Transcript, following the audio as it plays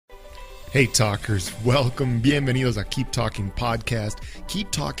Hey talkers, welcome, bienvenidos a Keep Talking Podcast.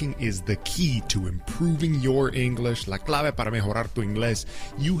 Keep Talking is the key to improving your English, la clave para mejorar tu inglés.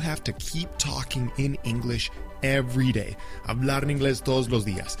 You have to keep talking in English every day. Hablar en inglés todos los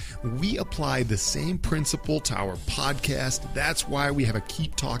días. We apply the same principle to our podcast. That's why we have a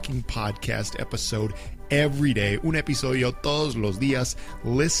Keep Talking Podcast episode every day. Un episodio todos los días.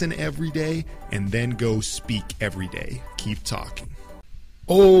 Listen every day and then go speak every day. Keep talking.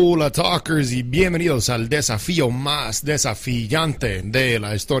 Hola talkers y bienvenidos al desafío más desafiante de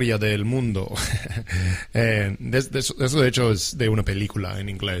la historia del mundo. Eso de hecho es de una película en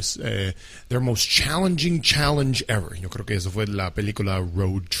inglés. Their most challenging challenge ever. Yo creo que eso fue la película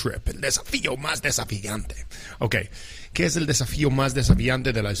Road Trip. El desafío más desafiante. Ok, ¿qué es el desafío más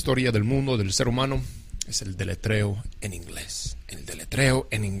desafiante de la historia del mundo, del ser humano? Es el deletreo en inglés. El deletreo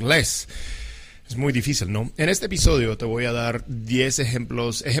en inglés. Es muy difícil, ¿no? En este episodio te voy a dar 10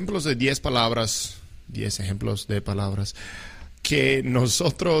 ejemplos de 10 palabras, 10 ejemplos de palabras que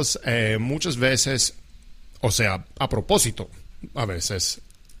nosotros muchas veces, o sea, a propósito, a veces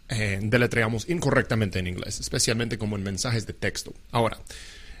deletreamos incorrectamente en inglés, especialmente como en mensajes de texto. Ahora,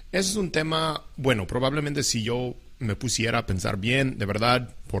 ese es un tema, bueno, probablemente si yo me pusiera a pensar bien, de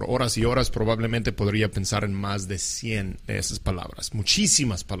verdad, por horas y horas, probablemente podría pensar en más de 100 de esas palabras.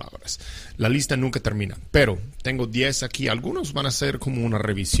 Muchísimas palabras. La lista nunca termina. Pero tengo 10 aquí. Algunos van a ser como una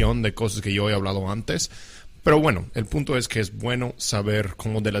revisión de cosas que yo he hablado antes. Pero bueno, el punto es que es bueno saber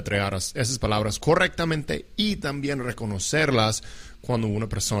cómo deletrear esas palabras correctamente y también reconocerlas cuando una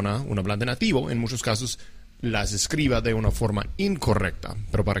persona, un hablante nativo, en muchos casos, las escriba de una forma incorrecta,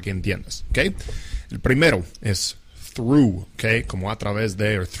 pero para que entiendas, ¿ok? El primero es through, ¿ok? Como a través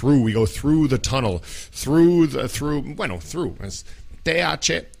de, or through, we go through the tunnel, through, es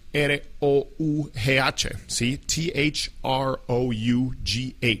T-H-R-O-U-G-H, ¿sí? T-H-R-O-U-G-H,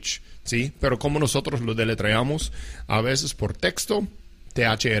 ¿sí? Pero como nosotros lo deletreamos, a veces por texto,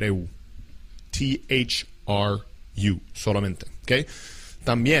 T-H-R-U, T-H-R-U, solamente, ¿ok?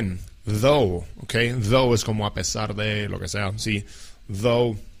 También, though, ¿ok? Though es como a pesar de lo que sea, ¿sí?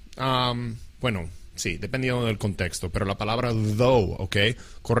 Though, bueno, sí, dependiendo del contexto, pero la palabra though, ¿ok?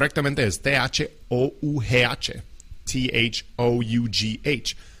 Correctamente es T-H-O-U-G-H,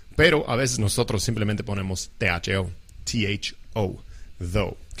 T-H-O-U-G-H, pero a veces nosotros simplemente ponemos T-H-O, T-H-O,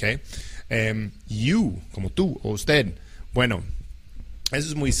 though, ¿ok? You, como tú o usted, bueno, eso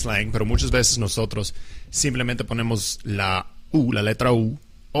es muy slang, pero muchas veces nosotros simplemente ponemos la U, la letra U,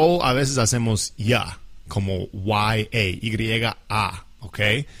 o a veces hacemos ya, como Y-A, Y-A, ¿ok?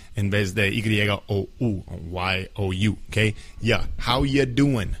 En vez de Y-O-U, Y-O-U, ¿ok? Ya, how you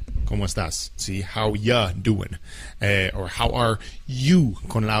doing? ¿Cómo estás? ¿Sí? How you doing? Or how are you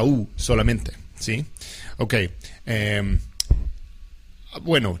con la U solamente, ¿sí? Ok.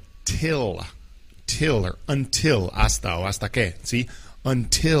 Bueno, till, or until, hasta o hasta qué, ¿sí?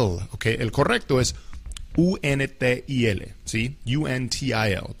 Until, ¿ok? El correcto es U-N-T-I-L, ¿sí?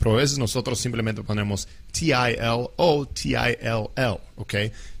 U-N-T-I-L. Pero a veces nosotros simplemente ponemos T-I-L o T-I-L-L, ¿ok?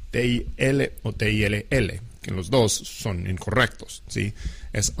 T-I-L o T-I-L-L, que los dos son incorrectos, ¿sí?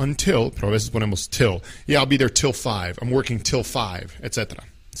 Es until, pero a veces ponemos till. Yeah, I'll be there till 5. I'm working till 5, etc.,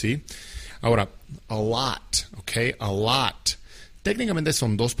 ¿sí? Ahora, a lot, ¿ok? A lot. Técnicamente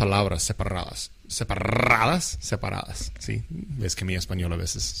son dos palabras separadas, ¿sí? Ves que mi español a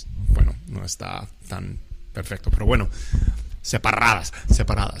veces, bueno, no está tan perfecto, pero bueno, separadas,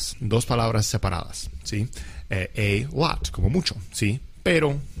 dos palabras separadas, ¿sí? A lot, como mucho, ¿sí?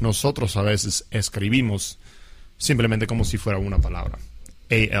 Pero nosotros a veces escribimos simplemente como si fuera una palabra,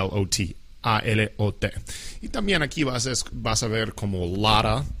 A-L-O-T, A-L-O-T. Y también aquí vas a ver como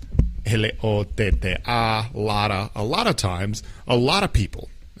lotta, L-O-T-T-A, lotta, a lot of times, a lot of people,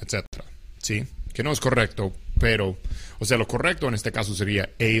 etc., ¿sí? Que no es correcto, pero, o sea, lo correcto en este caso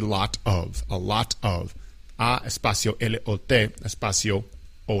sería a lot of, A espacio L-O-T, espacio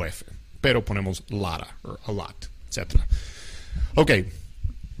O-F, pero ponemos lotta, or a lot, etc. Ok,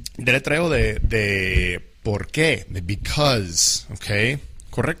 deletreo de por qué, de because, ok,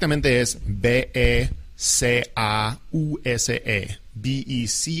 correctamente es B-E-C-A-U-S-E,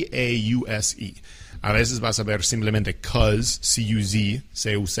 B-E-C-A-U-S-E. A veces vas a ver simplemente cuz, C-U-Z,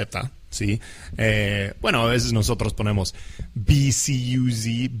 C-U-Z, ¿sí? Bueno, a veces nosotros ponemos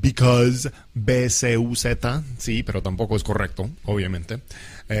B-C-U-Z, because, B-C-U-Z, ¿sí? Pero tampoco es correcto, obviamente.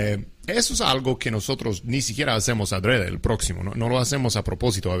 Eso es algo que nosotros ni siquiera hacemos adrede, el próximo, ¿no? No lo hacemos a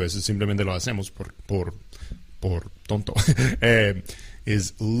propósito a veces, simplemente lo hacemos por tonto.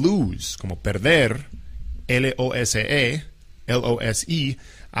 Es lose, como perder, L-O-S-E, L-O-S-E.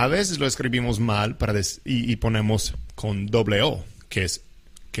 A veces lo escribimos mal y ponemos con doble O, que es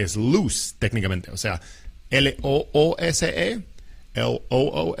que es loose técnicamente. O sea, L-O-O-S-E,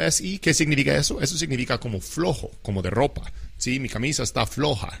 L-O-O-S-E. ¿Qué significa eso? Eso significa como flojo, como de ropa. ¿Sí? Mi camisa está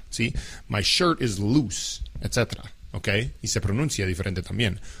floja. ¿Sí? My shirt is loose, etc. ¿Ok? Y se pronuncia diferente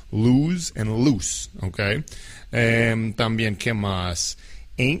también. Lose and loose. ¿Ok? También, ¿qué más?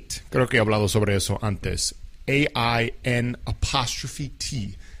 Ain't. Creo que he hablado sobre eso antes. A-I-N apostrophe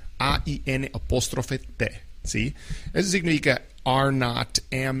T. A-I-N apóstrofe T. ¿Sí? Eso significa are not,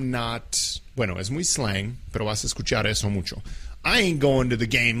 am not. Bueno, es muy slang, pero vas a escuchar eso mucho. I ain't going to the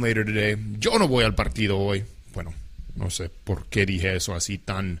game later today. Yo no voy al partido hoy. Bueno, no sé por qué dije eso así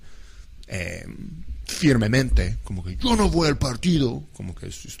tan firmemente. Como que yo no voy al partido. Como que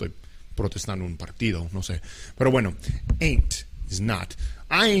estoy protestando un partido, no sé. Pero bueno, ain't is not.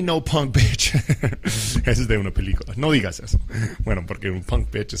 I ain't no punk bitch. Eso es de una película. No digas eso. Bueno, porque un punk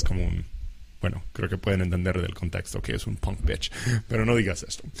bitch es como un... Bueno, creo que pueden entender del contexto que es un punk bitch. Pero no digas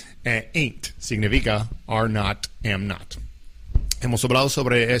esto. Ain't significa are not, am not. Hemos hablado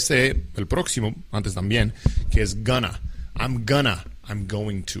sobre el próximo, antes también, que es gonna. I'm gonna. I'm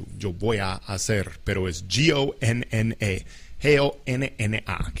going to. Yo voy a hacer. Pero es G-O-N-N-A.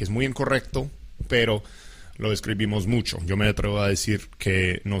 G-O-N-N-A. Que es muy incorrecto, pero... lo escribimos mucho. Yo me atrevo a decir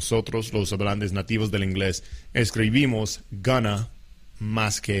que nosotros, los hablantes nativos del inglés, escribimos gonna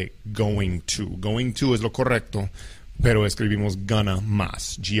más que going to. Going to es lo correcto, pero escribimos gonna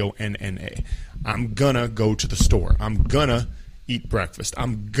más. G-O-N-N-A. I'm gonna go to the store. I'm gonna eat breakfast.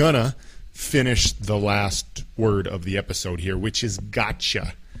 I'm gonna finish the last word of the episode here, which is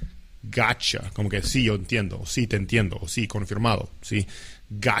gotcha. Gotcha. Como que sí, yo entiendo. Sí, te entiendo. Sí, confirmado. Sí.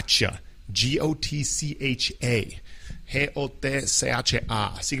 Gotcha. G-O-T-C-H-A.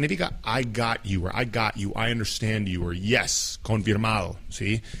 G-O-T-C-H-A. Significa I got you, or I got you, I understand you, or yes, confirmado,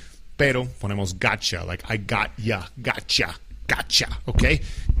 ¿sí? Pero ponemos gotcha, like I got ya, gotcha, okay?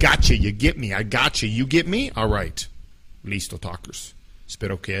 Gotcha, you get me, I gotcha, you get me? All right. Listo, talkers.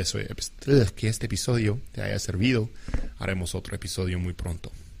 Espero que este episodio te haya servido. Haremos otro episodio muy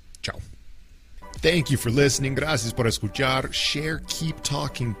pronto. Chao. Thank you for listening. Gracias por escuchar. Share Keep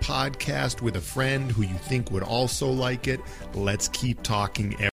Talking podcast with a friend who you think would also like it. Let's keep talking.